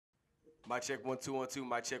My check 1 2 1 2.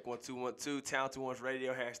 My check 1 2 1 2. TalentedOnes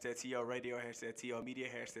radio hashtag TO radio hashtag TO media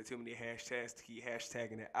hashtag too many hashtags to keep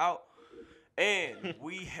hashtagging it out. And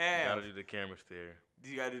we have. Gotta do the camera stare.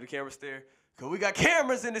 You gotta do the camera stare. Cause we got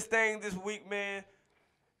cameras in this thing this week, man.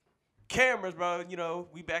 Cameras, bro. You know,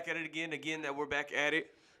 we back at it again. Again, that we're back at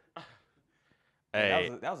it. Hey,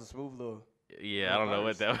 that was a smooth little. yeah, I don't know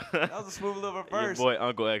what that was. That was a smooth little reverse. Your boy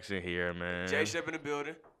Uncle X in here, man. Jay Shep in the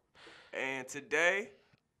building, and today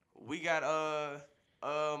we got a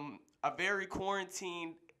very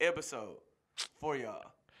quarantined episode for y'all.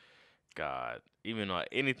 God, even though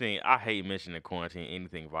anything, I hate mentioning quarantine,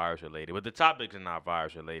 anything virus related, but the topics are not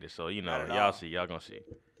virus related, so you know, y'all gonna see.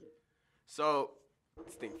 So,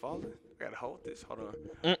 this thing falling. I gotta hold this. Hold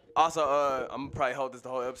on. Also, I'm gonna probably hold this the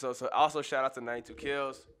whole episode. So, also shout out to 92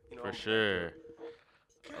 Kills. You know, for sure.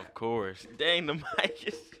 Of course. Dang, the mic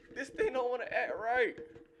is. This thing don't want to act right.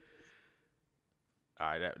 All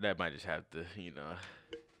right, that might just have to, you know.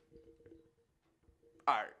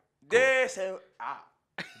 All right. This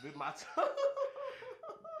with my tongue.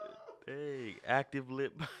 Dang, active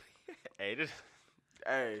lip. Hey, this.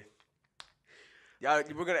 Hey. Y'all,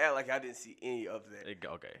 we're gonna act like I didn't see any of that.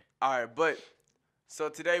 Okay. All right, but so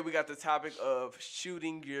today we got the topic of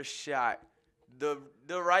shooting your shot the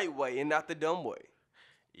right way and not the dumb way.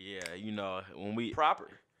 Yeah, you know, when we proper.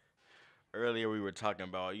 Earlier we were talking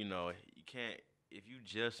about, you know, you can't if you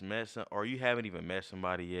just met or you haven't even met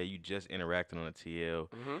somebody yet, you just interacted on a TL,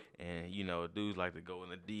 and you know, dudes like to go in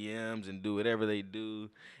the DMs and do whatever they do,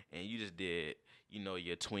 and you just did. You know,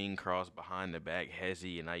 your tween cross behind the back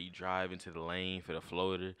hezzy, and now you drive into the lane for the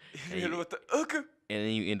floater. And, with the and then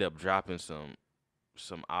you end up dropping some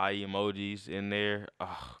eye emojis in there.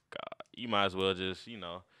 Oh, God. You might as well just, you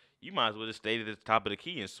know, stayed at the top of the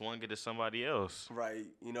key and swung it to somebody else. Right.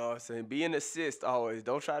 You know what I'm saying? Be an assist always.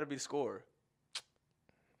 Don't try to be the scorer.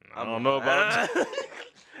 I don't know about that.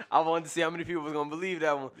 I wanted to see how many people was going to believe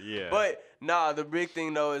that one. Yeah. But, nah, the big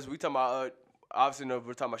thing, though, is we talking about, obviously, no,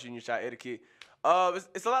 we're talking about shooting your shot etiquette.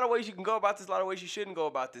 It's a lot of ways you can go about this, a lot of ways you shouldn't go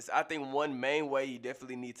about this. I think one main way you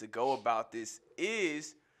definitely need to go about this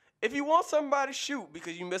is if you want somebody to shoot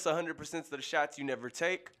because you miss 100% of the shots you never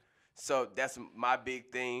take. So that's my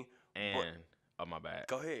big thing. And oh my bad.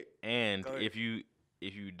 Go ahead. And if you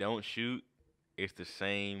don't shoot, it's the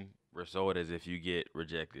same result as if you get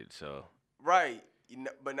rejected. So right.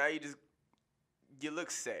 But now you look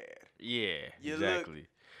sad. Yeah, you exactly.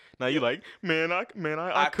 Now you like,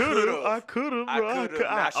 I could have, bro.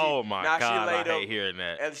 Oh my God, I hate hearing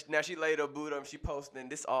that. Now she laid her boot up, she posting.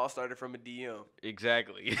 This all started from a DM.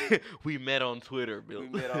 Exactly. We met on Twitter, Bill. We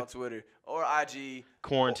met on Twitter or IG.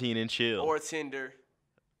 Quarantine and chill. Or Tinder.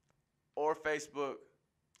 Or Facebook.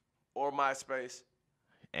 Or MySpace.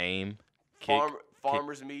 AIM.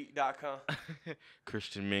 Farmersmeet.com.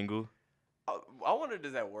 Christian Mingle. I wonder,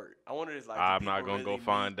 does that work? I wonder, is like. I'm not gonna go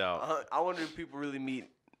find out. I wonder if people really meet.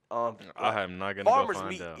 I am not gonna go find out.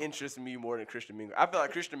 Farmers Meet interests me more than Christian Mingle. I feel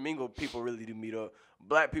like Christian Mingle people really do meet up.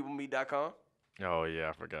 Blackpeoplemeet.com. Oh yeah,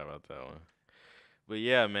 I forgot about that one. But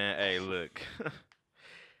yeah, man. Hey, look.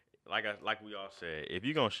 like we all said, if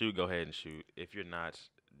you're gonna shoot, go ahead and shoot. If you're not,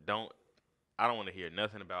 don't. I don't want to hear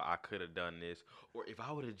nothing about I could have done this or if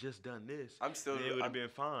I would have just done this. It would have been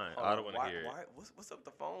fine. I don't want to hear it. What's up with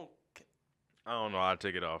the phone? I don't know. I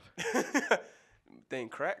took it off. Thing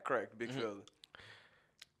crack, big fella.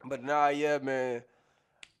 But nah, yeah, man.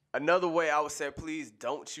 Another way I would say, please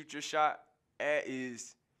don't shoot your shot at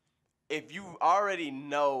is if you already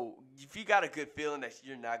know, if you got a good feeling that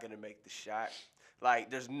you're not gonna make the shot. Like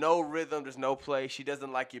there's no rhythm, there's no play. She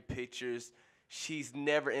doesn't like your pictures. She's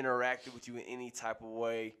never interacted with you in any type of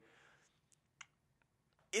way.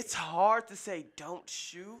 It's hard to say don't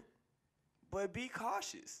shoot, but be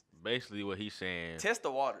cautious. Basically what he's saying. Test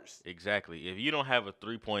the waters. Exactly. If you don't have a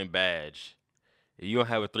 3-point badge, if you don't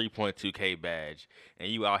have a 3.2K badge, and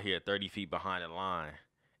you out here 30 feet behind the line,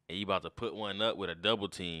 and you about to put one up with a double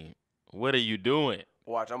team, what are you doing?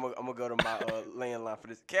 Watch, I'm gonna go to my landline for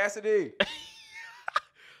this. Cassidy.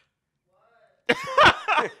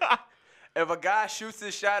 If a guy shoots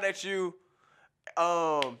his shot at you,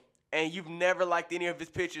 and you've never liked any of his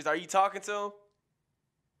pictures, are you talking to him?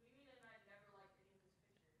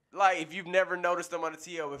 Like, if you've never noticed him on the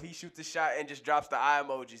TL, if he shoots a shot and just drops the eye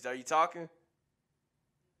emojis, are you talking?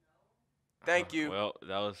 Thank you. Well,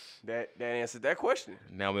 that answered that question.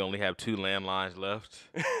 Now we only have 2 landlines left.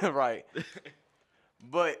 Right.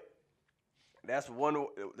 But that's one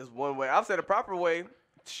way. I've said the proper way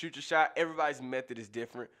to shoot your shot. Everybody's method is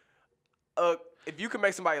different. If you can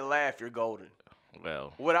make somebody laugh, you're golden.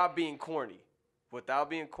 Well. Without being corny,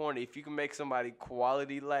 if you can make somebody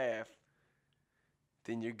quality laugh,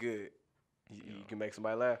 then you're good. You can make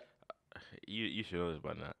somebody laugh. You should know this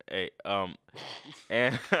by now. Hey,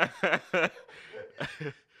 and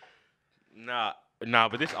nah,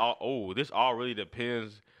 but this all really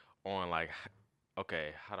depends on like, okay,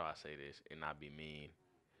 how do I say this and not be mean?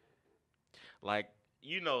 Like,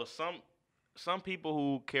 some people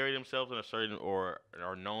who carry themselves in a certain or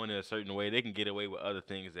are known in a certain way, they can get away with other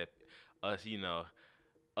things that us,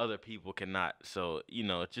 other people cannot. So,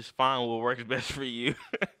 just find what works best for you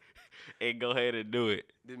and go ahead and do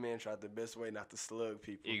it. This man tried the best way not to slug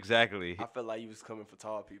people. Exactly. I felt like he was coming for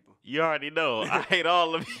tall people. You already know. I hate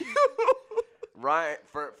all of you. Ryan,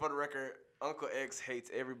 for the record, Uncle X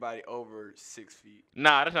hates everybody over 6 feet.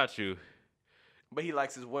 Nah, that's not true. But he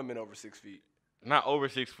likes his women over 6 feet. Not over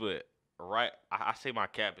 6 foot. Right? I say my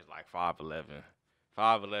cap is like 5'11".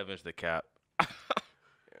 5'11" is the cap. Yeah.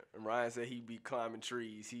 And Ryan said he'd be climbing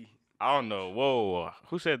trees. I don't know. Whoa.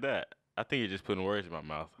 Who said that? I think you're just putting words in my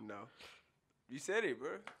mouth. No. You said it,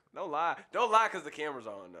 bro. Don't lie. Don't lie because the camera's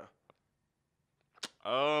on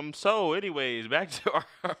now. So anyways, back to our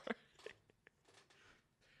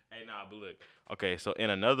Hey, nah, but look. Okay, so in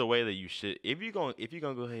another way that you should, if you're gonna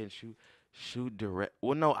go ahead and shoot direct.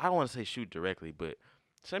 Well, no, I don't want to say shoot directly, but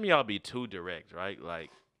some of y'all be too direct, right?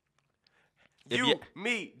 Like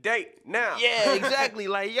me, date now. Yeah, exactly.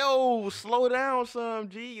 Like, yo, slow down, some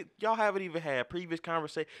G. Y'all haven't even had previous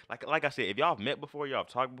conversation. Like I said, if y'all have met before, y'all have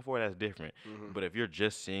talked before, that's different. Mm-hmm. But if you're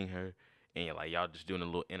just seeing her and you're like y'all just doing a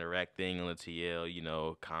little interact thing on the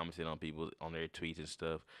TL, commenting on people on their tweets and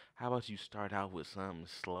stuff, how about you start out with something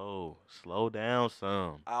slow? Slow down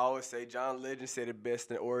some. I always say John Legend said it best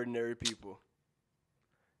than ordinary people.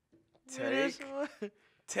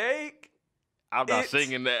 Take. I'm not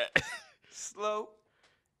singing that. Slow.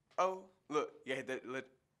 Oh, look. Yeah,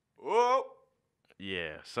 whoa.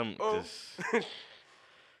 Yeah, just.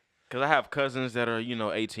 Cause I have cousins that are,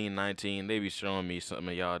 18, 19. They be showing me some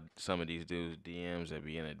of these dudes DMs that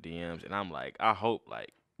be in the DMs, and I'm like, I hope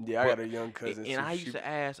like. Yeah, I got a young cousin. And I used to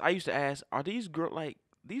ask, are these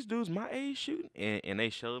these dudes my age shooting? And they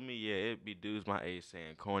showed me, yeah, it'd be dudes my age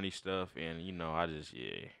saying corny stuff, and I just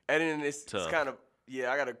And then it's kind of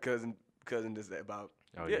I got a cousin that's about.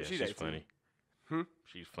 Oh yeah, she's funny.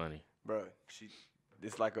 She's funny, bro.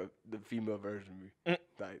 It's like the female version of me.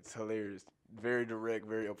 Like, it's hilarious, very direct,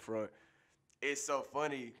 very upfront. It's so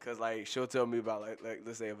funny because like she'll tell me about like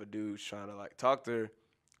let's say if a dude's trying to like talk to her,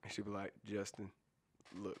 and she'll be like, Justin,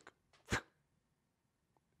 look.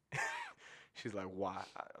 She's like, why?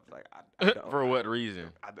 I was like, I don't. For what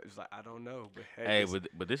reason? It's like, I don't know. But hey,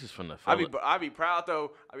 but this is from the fella. I be proud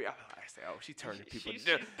though. I say, oh, she turning people. She's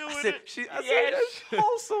doing it. I said, that's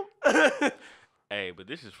wholesome. Hey, but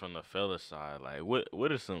this is from the fella side. Like,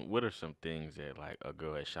 what are some things that like a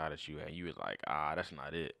girl had shot at you and you was like, that's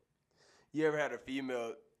not it. You ever had a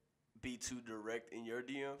female be too direct in your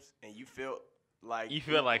DMs and you felt like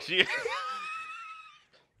she.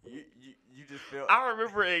 You just felt. I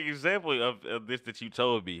remember an example of this that you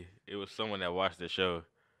told me. It was someone that watched the show.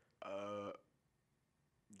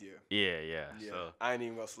 Yeah. Yeah. So I ain't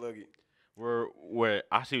even gonna slug it. Where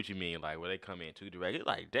I see what you mean, like where they come in too direct. It's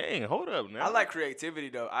like, dang, hold up now. I like creativity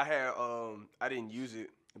though. I had I didn't use it,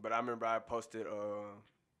 but I remember I posted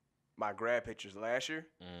my grad pictures last year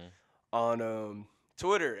on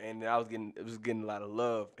Twitter, and it was getting a lot of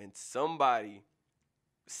love, and somebody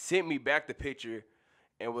sent me back the picture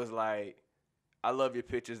and was like, I love your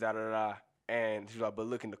pictures, da da da. And she was like, but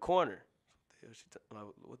look in the corner.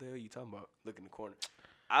 What the hell are you talking about? Look in the corner.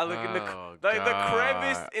 I look in the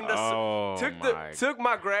crevice in the took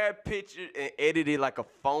my grad picture and edited like a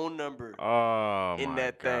phone number in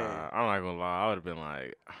that thing. I'm not gonna lie, I would have been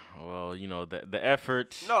like, well, the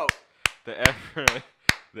effort. No. The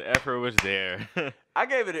effort was there. I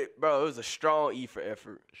gave it bro, it was a strong E for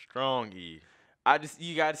effort. Strong E.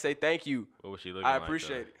 You gotta say thank you. What was she looking like? I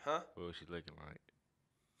appreciate it, huh? What was she looking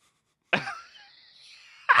like?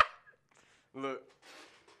 Look.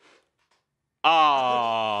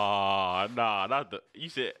 Oh, nah, not the. You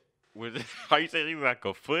said, are you saying she was like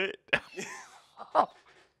a foot?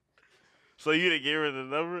 So you didn't give her the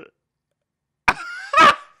number?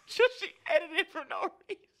 Should she edit it for no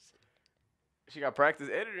reason? She got practice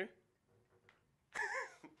editing.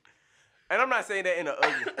 And I'm not saying that in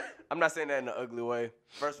an ugly way.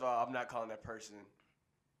 First of all, I'm not calling that person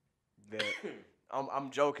that.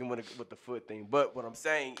 I'm joking with the foot thing, but what I'm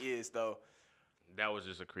saying is though. That was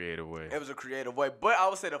just a creative way. It was a creative way. But I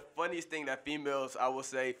would say the funniest thing that females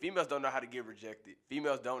don't know how to get rejected.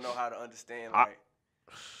 Females don't know how to understand. Like,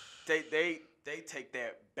 they take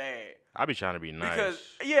that bad. I be trying to be nice.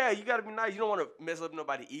 Because you gotta be nice. You don't want to mess up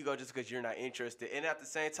nobody's ego just because you're not interested. And at the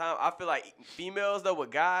same time, I feel like females though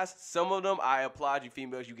with guys, some of them I applaud you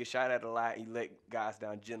females. You get shot at a lot and you let guys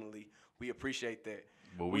down gently. We appreciate that.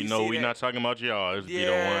 But we know we not talking about y'all. It's be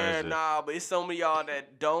the ones. Nah, but it's some of y'all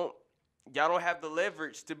that don't. Y'all don't have the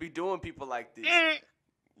leverage to be doing people like this.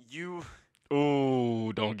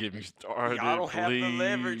 Ooh, don't get me started. Y'all don't have the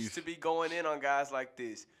leverage to be going in on guys like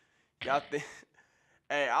this. Y'all think.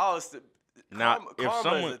 Hey, karma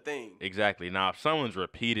is a thing. Exactly. Now, if someone's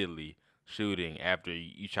repeatedly shooting after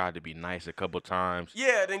you tried to be nice a couple times,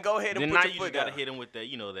 then go ahead and put your foot down. Then now you just gotta hit him with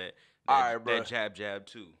that, that jab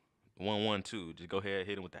 2, 1-1-2. Just go ahead and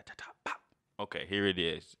hit him with that pop. Okay, here it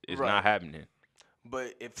is. It's not happening.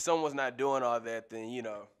 But if someone's not doing all that, then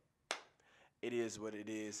it is what it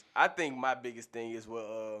is. I think my biggest thing is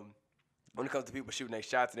when it comes to people shooting their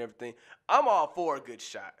shots and everything, I'm all for a good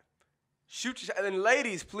shot. Shoot your shot. And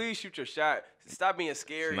ladies, please shoot your shot. Stop being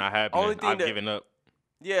scary. It's not happening. I've given up.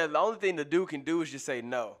 Yeah, the only thing the dude can do is just say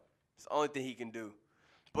no. It's the only thing he can do.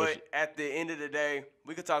 But at the end of the day,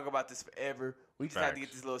 we could talk about this forever. We just have to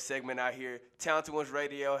get this little segment out here. TalentedOnes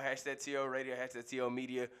Radio, #TO Radio, #TO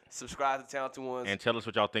Media. Subscribe to TalentedOnes. And tell us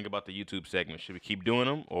what y'all think about the YouTube segment. Should we keep doing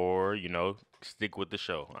them or, stick with the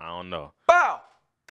show? I don't know.